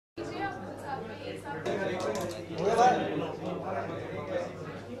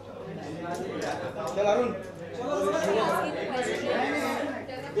चल Arun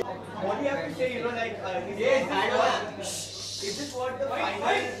What do you have to say, like, is this what the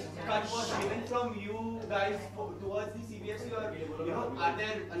final cut was given from you guys towards the CBFC, or, are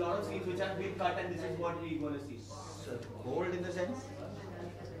there a lot of scenes which have been cut and this is what we're going to see? So, bold in the sense?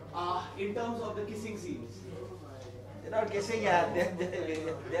 In terms of the kissing scenes. They're not kissing, yeah,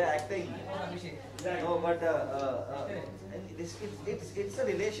 they're acting. No, but it's a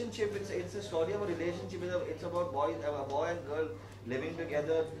relationship. It's a story of a relationship. It's about a boy and girl living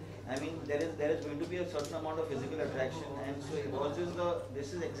together. I mean, there is going to be a certain amount of physical attraction, and so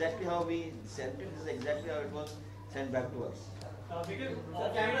this is exactly how we sent it. This is exactly how it was sent back to us. Because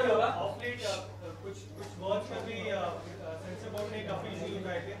of late कुछ words में भी sensor board ने काफी issue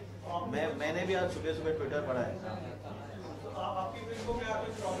उठाए थे. मैंने भी आज सुबह ट्विटर पढ़ा है. आपकी फिल्म को क्या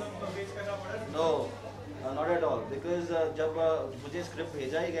कुछ प्रॉब्लम फेस करना पड़ा? No, not at all. Because जब मुझे स्क्रिप्ट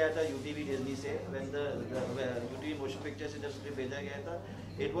भेजा ही गया था UTV डिज्नी से, when the UTV motion picture से जब स्क्रिप्ट भेजा गया था,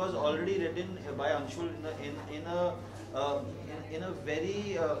 it was already written by Anshul in a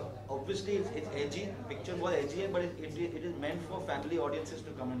very obviously it's edgy. Picture was edgy, but it is meant for family audiences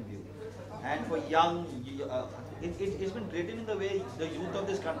to come and view, and for young. It's been written in the way the youth of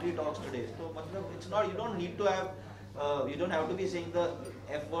this country talks today. So, it's not. You don't need to have. You don't have to be saying the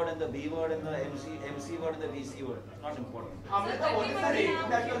F word and the B word and the MC word and the VC word. It's not important. Amrita, what is the rating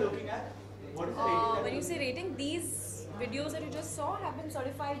that you're looking at? What is the rating? When you say rating, these videos that you just saw have been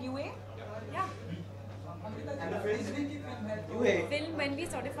certified UA. Yeah. And the film? UA. Film when we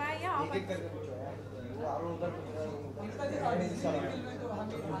certify, yeah.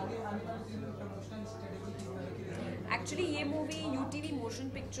 Actually ये movie UTV motion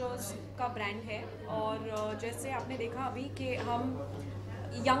pictures का brand है, और जैसे आपने देखा अभी कि हम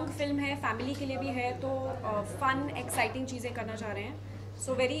यंग फिल्म है, फैमिली के लिए भी है, तो फन एक्साइटिंग चीज़ें करना चाह रहे हैं.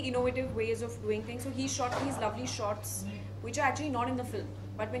 So very innovative ways of doing things. So he shot these lovely shots which are actually not in the film,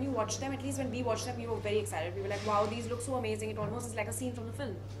 but when you watch them, at least when we watched them, we were very excited. We were like, wow, these look so amazing. It almost is like a scene from the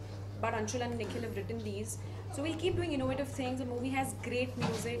film. But Anshul and Nikhil have written these, so we'll keep doing innovative things. The movie has great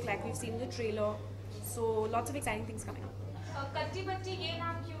music, like we've seen in the trailer. So lots of exciting things coming up. कट्टी बट्टी ये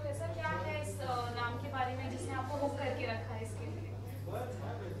नाम क्यों है sir? क्या है इस नाम के बारे में जिसने आपको हुक करके रखा है इसके लिए?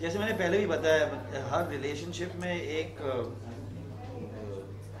 जैसे मैंने पहले भी बताया, हर रिलेशनशिप में एक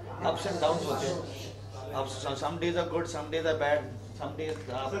ups and downs होते हैं. Some days are good, some days are bad. Some days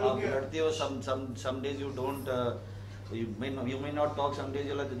आप लड़ते हो, some days you don't. You may not talk. Some days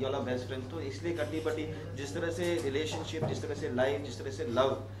you're best friends. तो इसलिए कट्टी बट्टी, जिस तरह से रिलेशनशिप, जिस तरह से लाइफ, जिस तरह से लव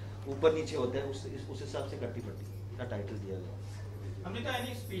ऊपर नीचे होता है, उस हिसाब से कट्टी बट्टी का टाइटल दिया गया. Amrita,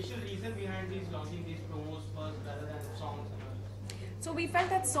 any special reason behind these launching these promos first rather than songs? So we felt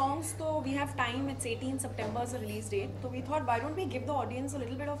that songs, though we have time, it's 18 September is the release date. So we thought, why don't we give the audience a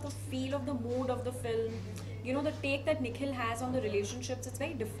little bit of the feel of the mood of the film? You know, the take that Nikhil has on the relationships, it's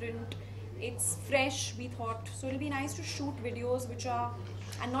very different. It's fresh, we thought. So it'll be nice to shoot videos which are,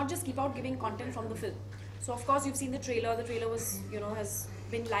 and not just keep out giving content from the film. So of course you've seen the trailer. The trailer was, has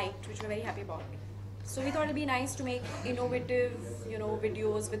been liked, which we're very happy about. So we thought it'd be nice to make innovative,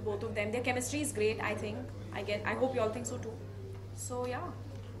 videos with both of them. Their chemistry is great, I think. I hope you all think so too. So yeah.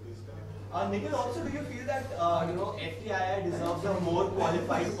 Nikhil, also, do you feel that FTII deserves a more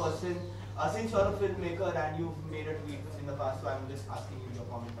qualified person? Since you're a filmmaker and you've made a tweet in the past, so I'm just asking you your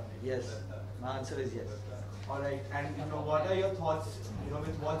comment on it. Yes, my answer is yes. All right, and what are your thoughts,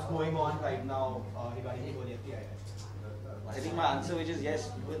 with what's going on right now regarding the whole FTII? I think my answer, which is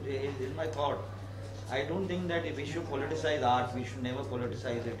yes, is my thought. I don't think that if we should politicize art, we should never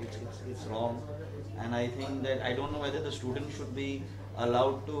politicize it. It's wrong, and I think that I don't know whether the students should be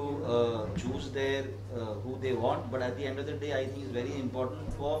allowed to choose their who they want. But at the end of the day, I think it's very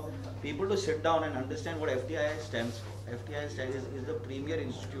important for people to sit down and understand what FTII stands for. FTII is the premier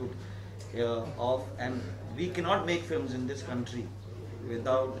institute and we cannot make films in this country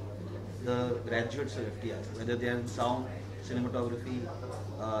without the graduates of FTII, whether they are in sound, cinematography,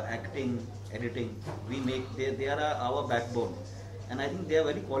 acting, editing. They are our backbone, and I think they are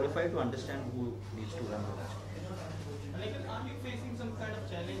very qualified to understand who needs to run the country. Are you facing some kind of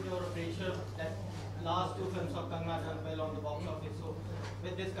challenge or pressure that last two films of Kannada done well on the box office? So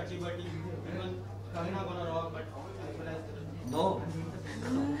with this Katti Batti, even Kannada gonna rock, but as well as No.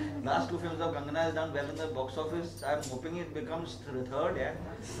 Last two films of Kannada has done well in the box office. I'm hoping it becomes third, yeah.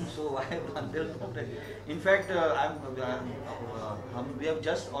 So why until in fact, we have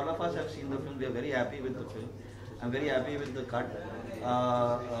just all of us have seen the film. We are very happy with the film. I'm very happy with the cut.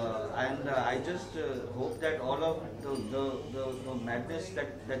 And I just hope that all of the madness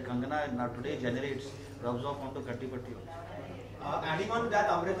that Kangana now today generates rubs off onto Katti Batti. Adding on to that,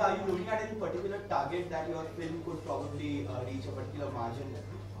 Amrita, are you looking at any particular target that your film could probably reach a particular margin?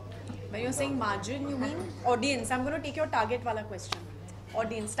 When you're saying margin, you mean audience. I'm going to take your target wala question.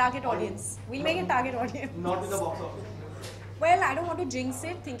 Audience, target audience. We'll make it target audience. Not to the box office. Well, I don't want to jinx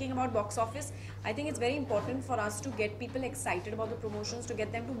it thinking about box office. I think it's very important for us to get people excited about the promotions, to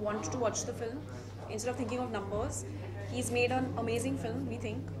get them to want to watch the film instead of thinking of numbers. He's made an amazing film, we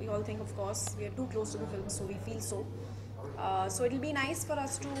think. We all think, of course. We are too close to the film, so we feel so. So it'll be nice for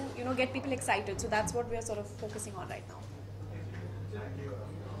us to, get people excited. So that's what we are sort of focusing on right now.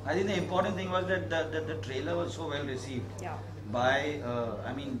 I think the important thing was that the trailer was so well received. Yeah.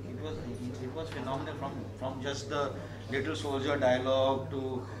 I mean, it was phenomenal from just the little soldier dialogue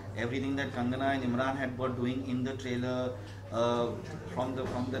to everything that Kangana and Imran were doing in the trailer, from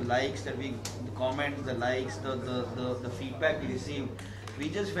the likes that the comments, the likes, the feedback we received. We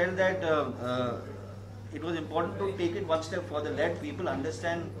just felt that it was important to take it one step further, let people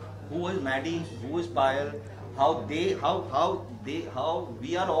understand who is Maddie, who is Payal, how we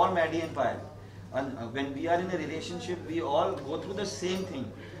are all Maddie and Payal. And when we are in a relationship, we all go through the same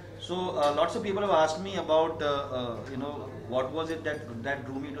thing. So lots of people have asked me about, what was it that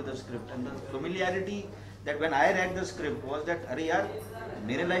drew me to the script, and the familiarity that when I read the script was that, "Arey yaar,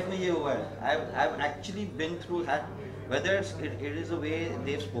 mere life mein ye hua hai." I've actually been through that. Whether it is the way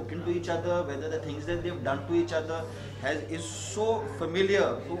they've spoken to each other, whether the things that they've done to each other is so familiar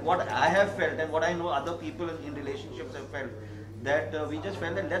to what I have felt and what I know other people in relationships have felt, that we just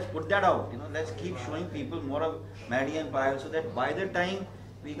felt that let's put that out. Let's keep showing people more of Maddie and Payal, so that by the time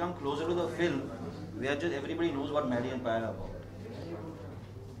we come closer to the film, everybody knows what Maddie and Payal are about.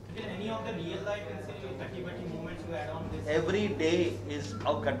 Did any of the real life Katti Batti moments you add on this? Every day is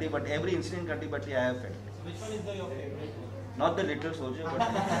of Katti Batti. Every incident Katti Batti I have felt. Which one is your favorite? Not the little soldier, but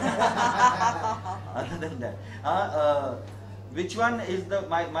other than that. Which one is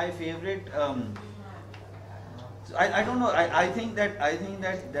my favorite? I don't know. I think that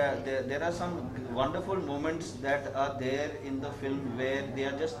there are some wonderful moments that are there in the film where they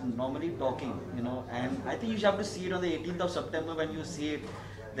are just normally talking, and I think you have to see it on the 18th of September. When you see it,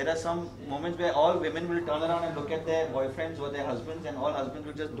 there are some moments where all women will turn around and look at their boyfriends or their husbands, and all husbands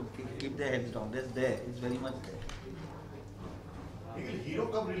will just keep their heads down. That's there. It's very much there. Hero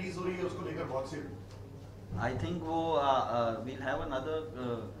कब release हो रही है उसको लेकर बहुत से I think we'll have another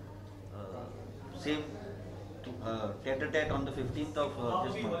same tete-a-tete on the 15th of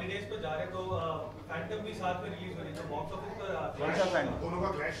this month. Holidays पे जा रहे तो फैंटम भी साथ में रिलीज हो रही है, तो बॉक्स ऑफिस पर कौन सा फैंटम? दोनों का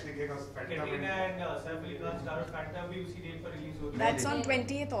क्लैश दिखेगा Katrina and Saif Ali Khan star Phantom भी उसी डेट पर रिलीज हो रही है. That's on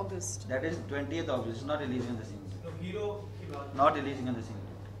 20th August. That is 20th August. It's not releasing on the same day. तो हीरो की बात. Not releasing on the same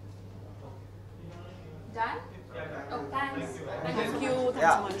day. Done? Oh, thanks. Thank you. Thanks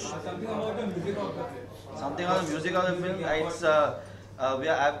Yeah. so much. Something about the music of the film. Something on the music of the film.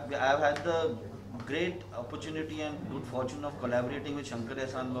 I've had the great opportunity and good fortune of collaborating with Shankar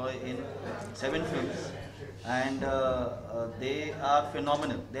Ehsaan Loy in 7 films, and they are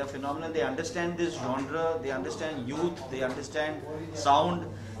phenomenal. They are phenomenal. They understand this genre. They understand youth. They understand sound.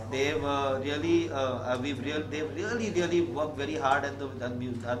 They've they've really worked very hard at the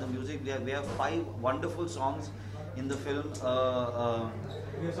music. We have 5 wonderful songs in the film.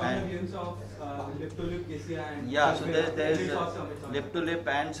 We saw the glimpse of Lip to Lip, Kessia and Yeah, so Sarfira. there's Lip to Lip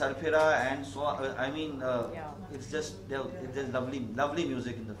and Sarfira, and so Yeah. it's just there's lovely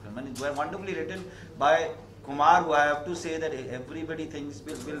music in the film, and it's wonderfully written by Kumar, who I have to say that everybody thinks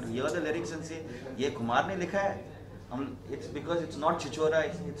will hear the lyrics and say, "Ye Kumar ne likha hai." It's because it's not chichora,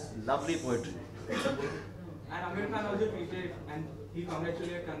 it's lovely poetry. And Aamir Khan also tweeted and he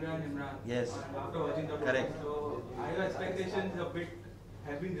congratulated Kannada and Imran. Yes. After watching the Correct. So, are your expectations a bit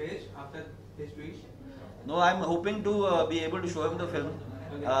have been raised after his tweet? No, I'm hoping to be able to show him the film,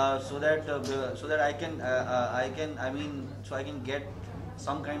 so that I can get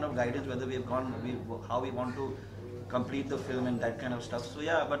some kind of guidance whether how we want to complete the film and that kind of stuff. So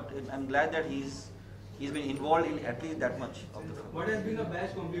yeah, but I'm glad that he's been involved in at least that much of the film. What has been the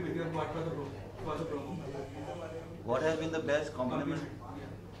best compliment you have got for the promo? What has been the best compliment?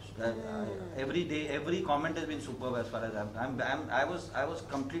 Every day, every comment has been superb as far as I was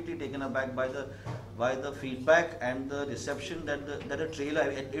completely taken aback by the feedback and the reception that the trailer.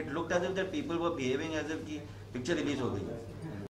 It looked as if that people were behaving as if the picture release ho gayi.